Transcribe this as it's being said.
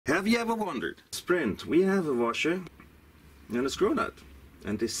Have you ever wondered? Sprint, we have a washer and a screw nut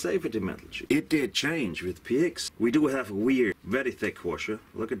and this safety metal sheet. It did change with PX. We do have a weird, very thick washer.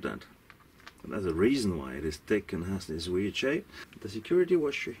 Look at that. There's a reason why it is thick and has this weird shape. The security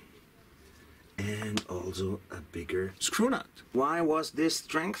washer. And also a bigger screw nut. Why was this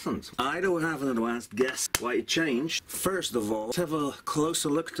strengthened? I don't have an advanced guess why it changed. First of all, let's have a closer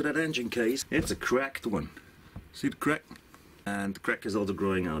look to that engine case. It's a cracked one. See the crack? And the crack is also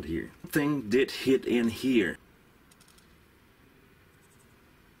growing out here. Something did hit in here.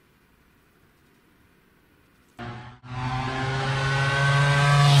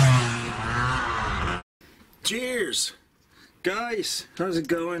 Cheers! Guys, how's it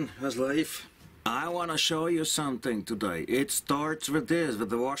going? How's life? I want to show you something today. It starts with this,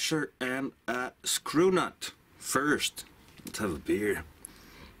 with the washer and a screw nut. First, let's have a beer.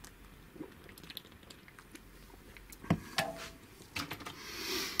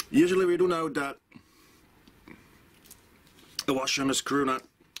 Usually we do know that a washer and a screw nut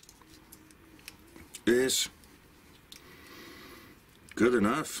is good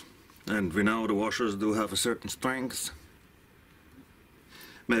enough. And we know the washers do have a certain strength.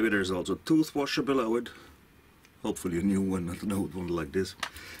 Maybe there's also a tooth washer below it. Hopefully a new one, not an old one like this.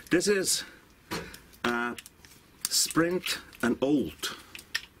 This is a Sprint, an old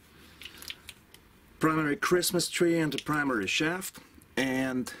primary Christmas tree and a primary shaft.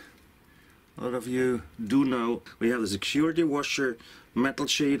 And a lot of you do know we have the security washer metal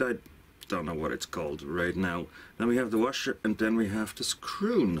sheet. I don't know what it's called right now. Then we have the washer and then we have the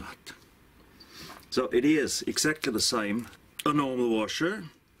screw nut. So it is exactly the same. A normal washer,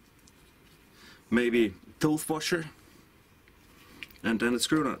 maybe tooth washer, and then a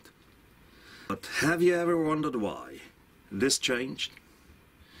screw nut. But have you ever wondered why this changed?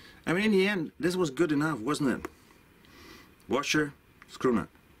 I mean, in the end, this was good enough, wasn't it? Washer, screw nut.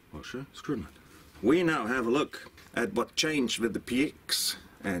 Washer, screw nut. We now have a look at what changed with the PX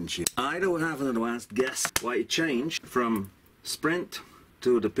engine. I don't have an advanced guess why it changed from Sprint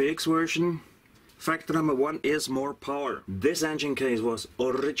to the PX version. Factor number one is more power. This engine case was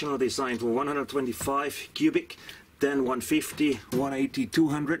originally designed for 125 cubic, then 150, 180,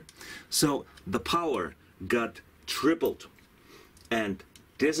 200. So the power got tripled. And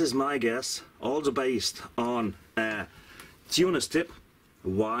this is my guess, also based on a tuner's tip,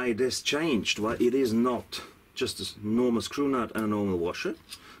 why this changed, why it is not just a normal screw nut and a normal washer,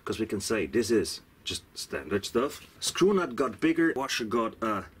 because we can say this is just standard stuff. Screw nut got bigger, washer got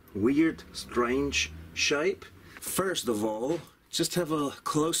a weird, strange shape. First of all, just have a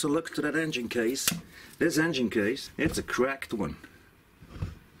closer look to that engine case. This engine case, it's a cracked one.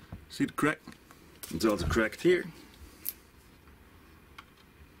 See the crack? It's also cracked here.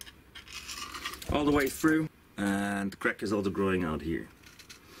 All the way through, and the crack is also growing out here.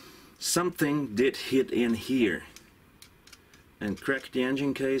 Something did hit in here and cracked the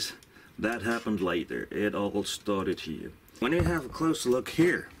engine case. That happened later. It all started here. When you have a closer look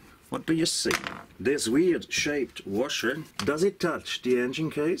here, what do you see? This weird shaped washer, does it touch the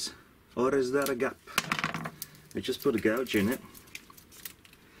engine case or is that a gap? We just put a gouge in it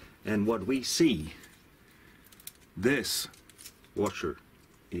and what we see, this washer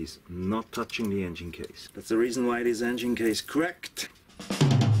is not touching the engine case. That's the reason why this engine case cracked.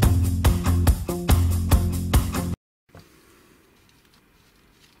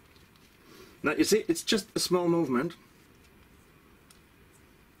 Now you see, it's just a small movement.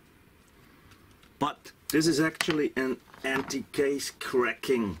 But this is actually an anti-case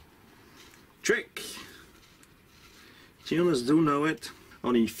cracking trick. Tuners do know it.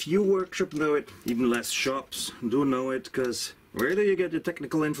 Only few workshops know it. Even less shops do know it, because where do you get your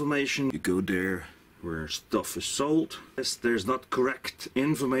technical information? You go there where stuff is sold. Yes, there's not correct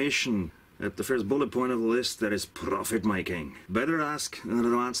information at the first bullet point of the list. That is profit making. Better ask an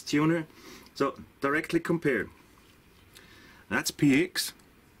advanced tuner. So directly compare. That's PX.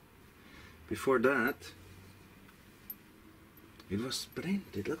 Before that, it was Sprint.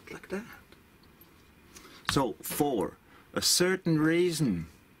 It looked like that. So for a certain reason,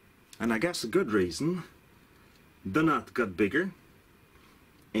 and I guess a good reason, the nut got bigger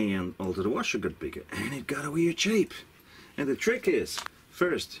and also the washer got bigger and it got a weird shape. And the trick is,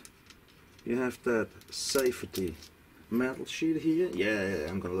 first you have that safety metal sheet here. Yeah,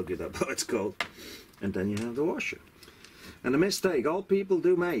 I'm gonna look it up how it's called. And then you have the washer. And the mistake all people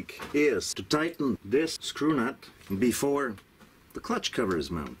do make is to tighten this screw nut before the clutch cover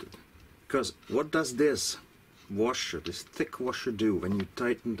is mounted. Because what does this washer, this thick washer, do when you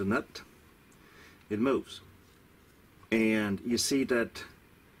tighten the nut? It moves. And you see that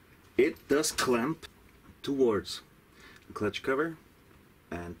it does clamp towards the clutch cover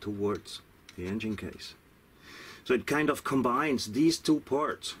and towards the engine case. So it kind of combines these two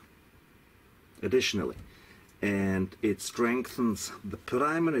parts additionally, and it strengthens the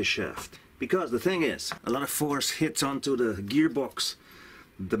primary shaft. Because the thing is, a lot of force hits onto the gearbox,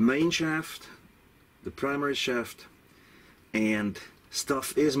 the main shaft, the primary shaft, and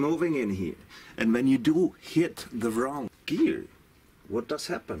stuff is moving in here. And when you do hit the wrong gear, what does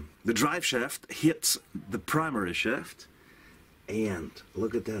happen? The drive shaft hits the primary shaft, and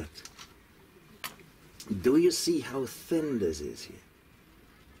look at that. Do you see how thin this is here?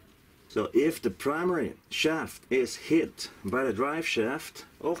 So if the primary shaft is hit by the drive shaft,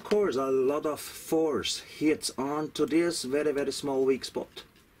 of course a lot of force hits onto this very, very small weak spot.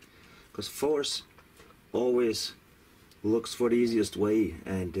 Because force always looks for the easiest way,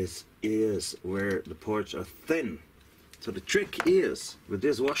 and this is where the parts are thin. So the trick is, with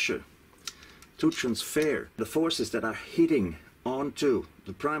this washer, to transfer the forces that are hitting onto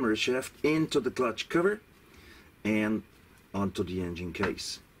the primary shaft into the clutch cover and onto the engine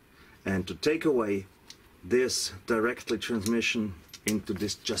case, and to take away this directly transmission into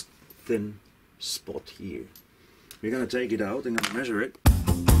this just thin spot here. We're gonna take it out and gonna measure it.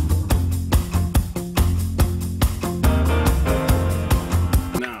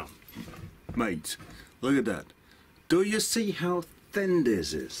 Now, mates, look at that. Do you see how thin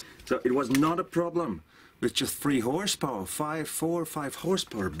this is? So it was not a problem with just 3 horsepower, 5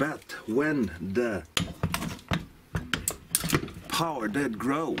 horsepower, but when the power did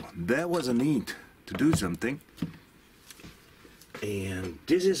grow, there was a need to do something. And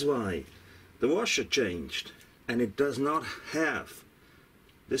this is why the washer changed, and it does not have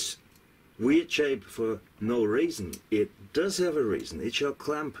this weird shape for no reason. It does have a reason. It shall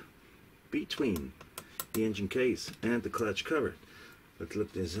clamp between the engine case and the clutch cover. Let's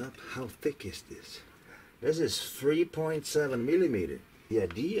look this up. How thick is this? This is 3.7 millimeter. The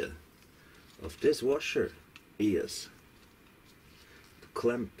idea of this washer is to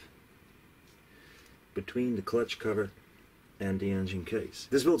clamp between the clutch cover and the engine case.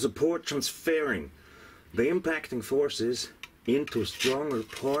 This will support transferring the impacting forces into stronger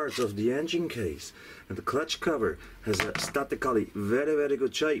parts of the engine case, and the clutch cover has a statically very, very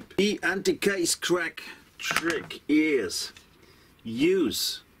good shape. The anti-case crack trick is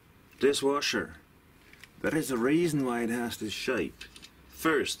use this washer. There is a reason why it has this shape.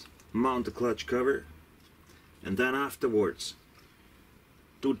 First, mount the clutch cover, and then afterwards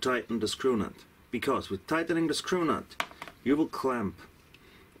do tighten the screw nut, because with tightening the screw nut you will clamp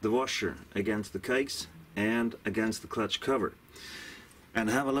the washer against the case and against the clutch cover. And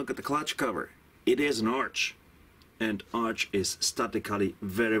have a look at the clutch cover. It is an arch, and arch is statically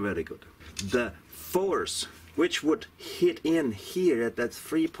very, very good. The force which would hit in here at that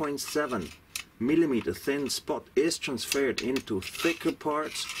 3.7 millimeter thin spot is transferred into thicker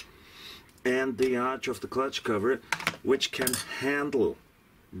parts and the arch of the clutch cover, which can handle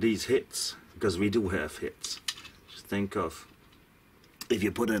these hits, because we do have hits. Just think of, if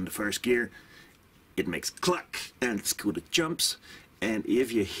you put it in the first gear, it makes cluck and the scooter jumps, and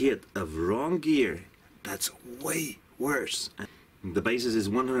if you hit a wrong gear, that's way worse. The basis is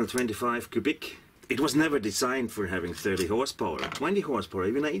 125 cubic. It was never designed for having 30 horsepower, 20 horsepower,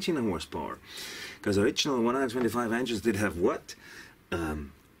 even 18 horsepower. Because original 125 engines did have what?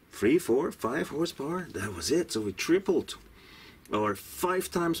 3, 4, 5 horsepower? That was it. So we tripled. Or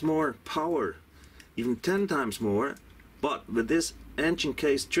 5 times more power, even 10 times more. But with this engine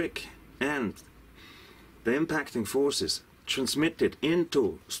case trick and the impacting forces transmitted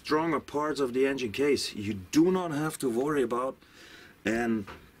into stronger parts of the engine case, you do not have to worry about an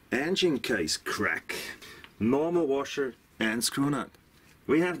engine case crack. Normal washer and screw nut.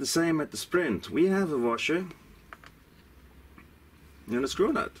 We have the same at the Sprint. We have a washer and a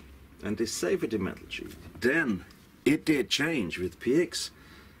screw nut and this safety metal sheet. Then it did change with PX,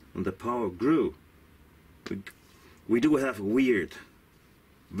 and the power grew. We do have a weird,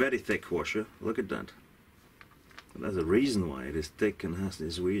 very thick washer. Look at that. There's a reason why it is thick and has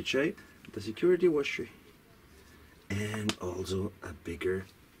this weird shape. The security washer, and also a bigger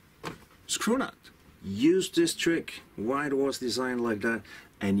screw nut. Use this trick why it was designed like that,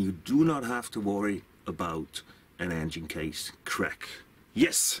 and you do not have to worry about an engine case crack.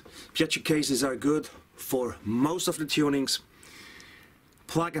 Yes, Piaggio cases are good for most of the tunings.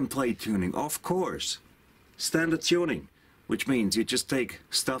 Plug and play tuning, of course. Standard tuning, which means you just take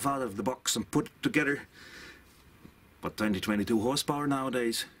stuff out of the box and put it together. But 22 horsepower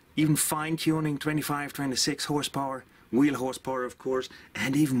nowadays. Even fine tuning, 25, 26 horsepower. Wheel horsepower, of course,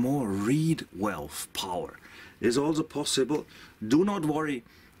 and even more reed valve power is also possible. Do not worry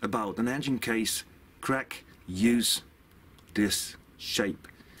about an engine case crack. Use this shape.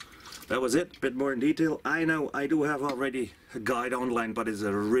 That was it, a bit more in detail. I know I do have already a guide online, but it's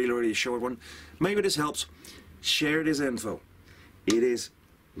a really short one. Maybe this helps. Share this info. It is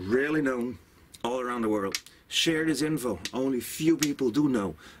rarely known all around the world. Share this info. Only few people do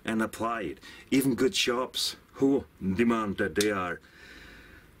know and apply it. Even good shops who demand that they are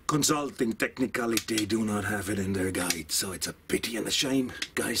consulting technically, they do not have it in their guide. So it's a pity and a shame.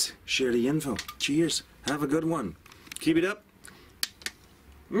 Guys, share the info. Cheers. Have a good one. Keep it up.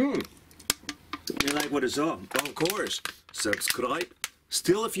 You like what I saw? Of course. Subscribe.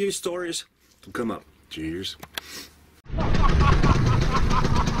 Still a few stories to come up. Cheers.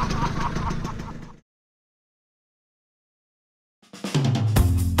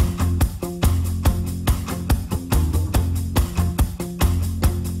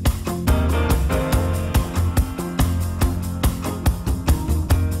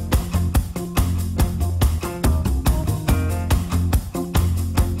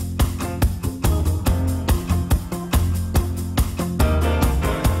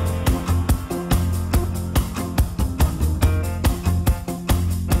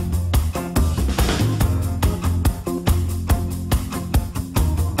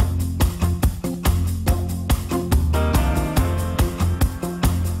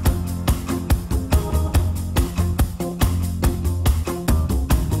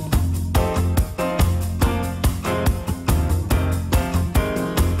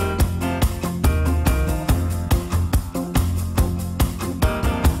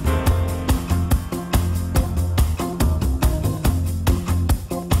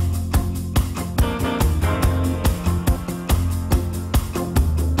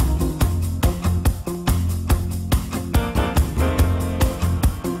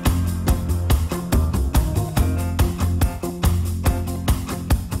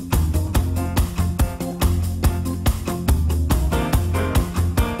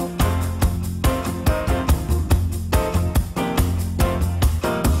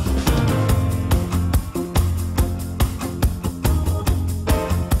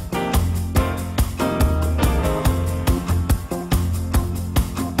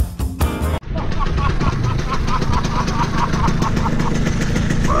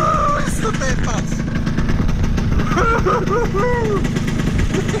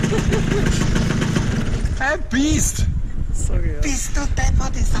 Ein Biest! Sorry, ja. Bist du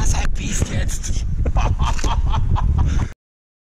deppert, ist das ein Biest jetzt?